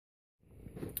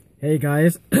Hey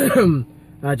guys,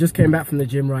 I just came back from the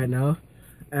gym right now,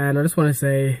 and I just want to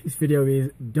say this video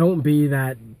is don't be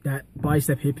that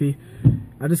bicep hippie.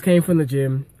 I just came from the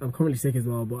gym. I'm currently sick as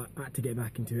well, but I had to get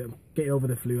back into it. I'm getting over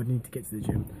the flu. I need to get to the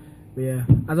gym. But yeah,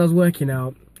 as I was working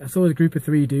out, I saw a group of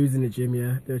 3 dudes in the gym.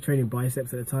 Yeah, they were training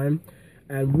biceps at the time,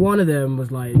 and one of them was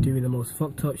like doing the most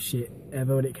fucked up shit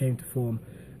ever when it came to form.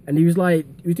 And he was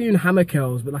doing hammer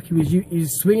curls, but like he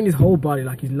was swinging his whole body,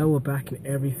 like his lower back and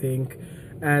everything.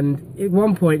 And at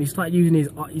one point he started using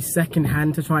his second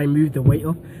hand to try and move the weight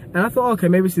up, and I thought, okay,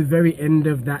 maybe it's the very end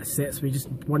of that set, so he just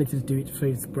wanted to do it for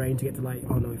his brain to get to, like, I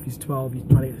don't know, if he's 12, he's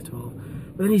trying to get to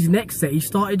 12. But then his next set, he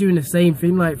started doing the same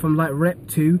thing, like from like rep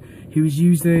 2, he was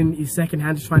using his second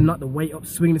hand to try and knock the weight up,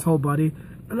 swinging his whole body.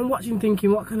 And I'm watching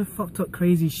thinking, what kind of fucked up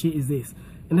crazy shit is this?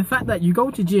 And the fact that you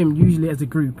go to gym usually as a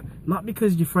group, not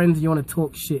because you're friends and you want to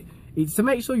talk shit, it's to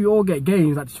make sure you all get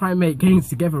gains, like to try and make gains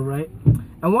together, right?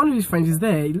 And one of his friends is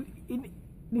there.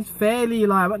 He's fairly,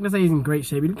 like, I'm not gonna say he's in great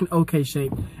shape, he's in okay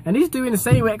shape, and he's doing the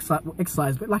same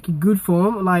exercise but like in good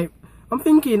form. Like, I'm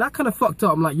thinking, that kind of fucked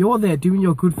up. I'm like, you're there doing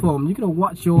your good form, you're gonna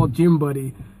watch your gym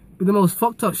buddy with the most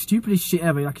fucked up, stupidest shit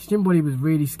ever. Like, his gym buddy was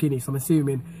really skinny, so I'm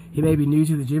assuming he may be new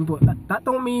to the gym, but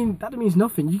that means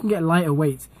nothing. You can get lighter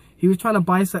weights. He was trying to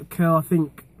bicep curl, I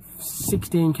think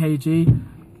 16 kg,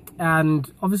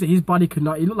 and obviously his body could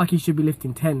not. He looked like he should be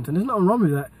lifting 10s, and there's nothing wrong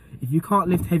with that. If you can't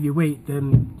lift heavy weight,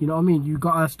 then, you know what I mean, you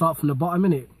gotta start from the bottom,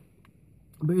 innit?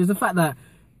 But it was the fact that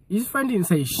his friend didn't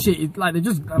say shit. Like,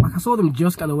 I saw them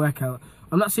just get the workout.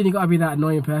 I'm not saying you gotta be that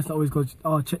annoying person that always goes,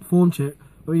 oh, check form check.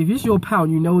 But if it's your pal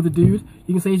and you know the dude,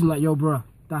 you can say to him like, yo, bruh,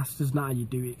 that's just not how you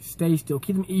do it. Stay still,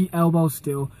 keep them elbows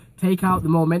still, take out the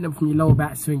momentum from your lower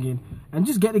back swinging, and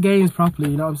just get the gains properly,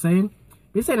 you know what I'm saying?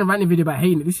 This ain't a ranting video about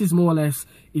hating it. This is more or less,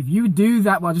 if you do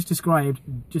that what I just described,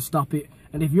 just stop it.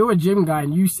 And if you're a gym guy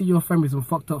and you see your friend with some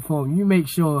fucked up form, you make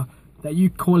sure that you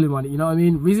call him on it, you know what I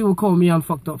mean? Rizzy will call me on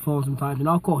fucked up form sometimes, and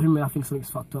I'll call him when I think something's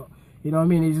fucked up. You know what I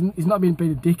mean? He's not being a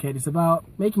dickhead. It's about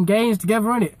making gains together,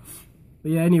 innit?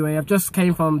 But yeah, anyway, I've just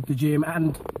came from the gym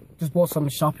and just bought some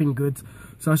shopping goods.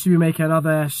 So I should be making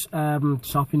another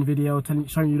shopping video,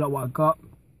 showing you what I got.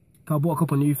 I bought a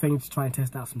couple of new things to try and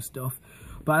test out some stuff.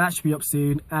 But that should be up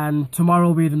soon. And tomorrow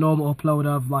will be the normal upload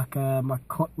of like my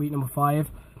cut week number 5.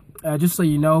 Just so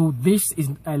you know, this is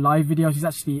a live video.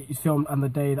 It's filmed on the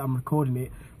day that I'm recording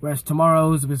it, whereas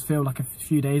tomorrow's was filmed like a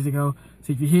few days ago.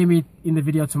 So if you hear me in the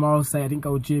video tomorrow say I didn't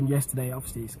go to gym yesterday,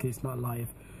 obviously it's because it's not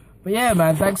live. But yeah,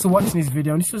 man, thanks for watching this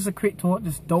video. And this was a quick talk.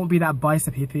 Just don't be that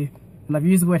bicep hippie. And I've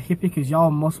used the word hippie because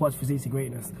y'all must watch Physiques to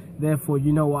Greatness. Therefore,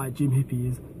 you know what a gym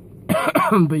hippie is.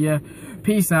 But yeah,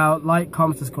 peace out. Like,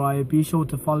 comment, subscribe. Be sure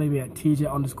to follow me at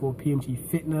TJ_PMG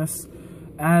Fitness,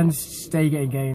 and stay getting gains.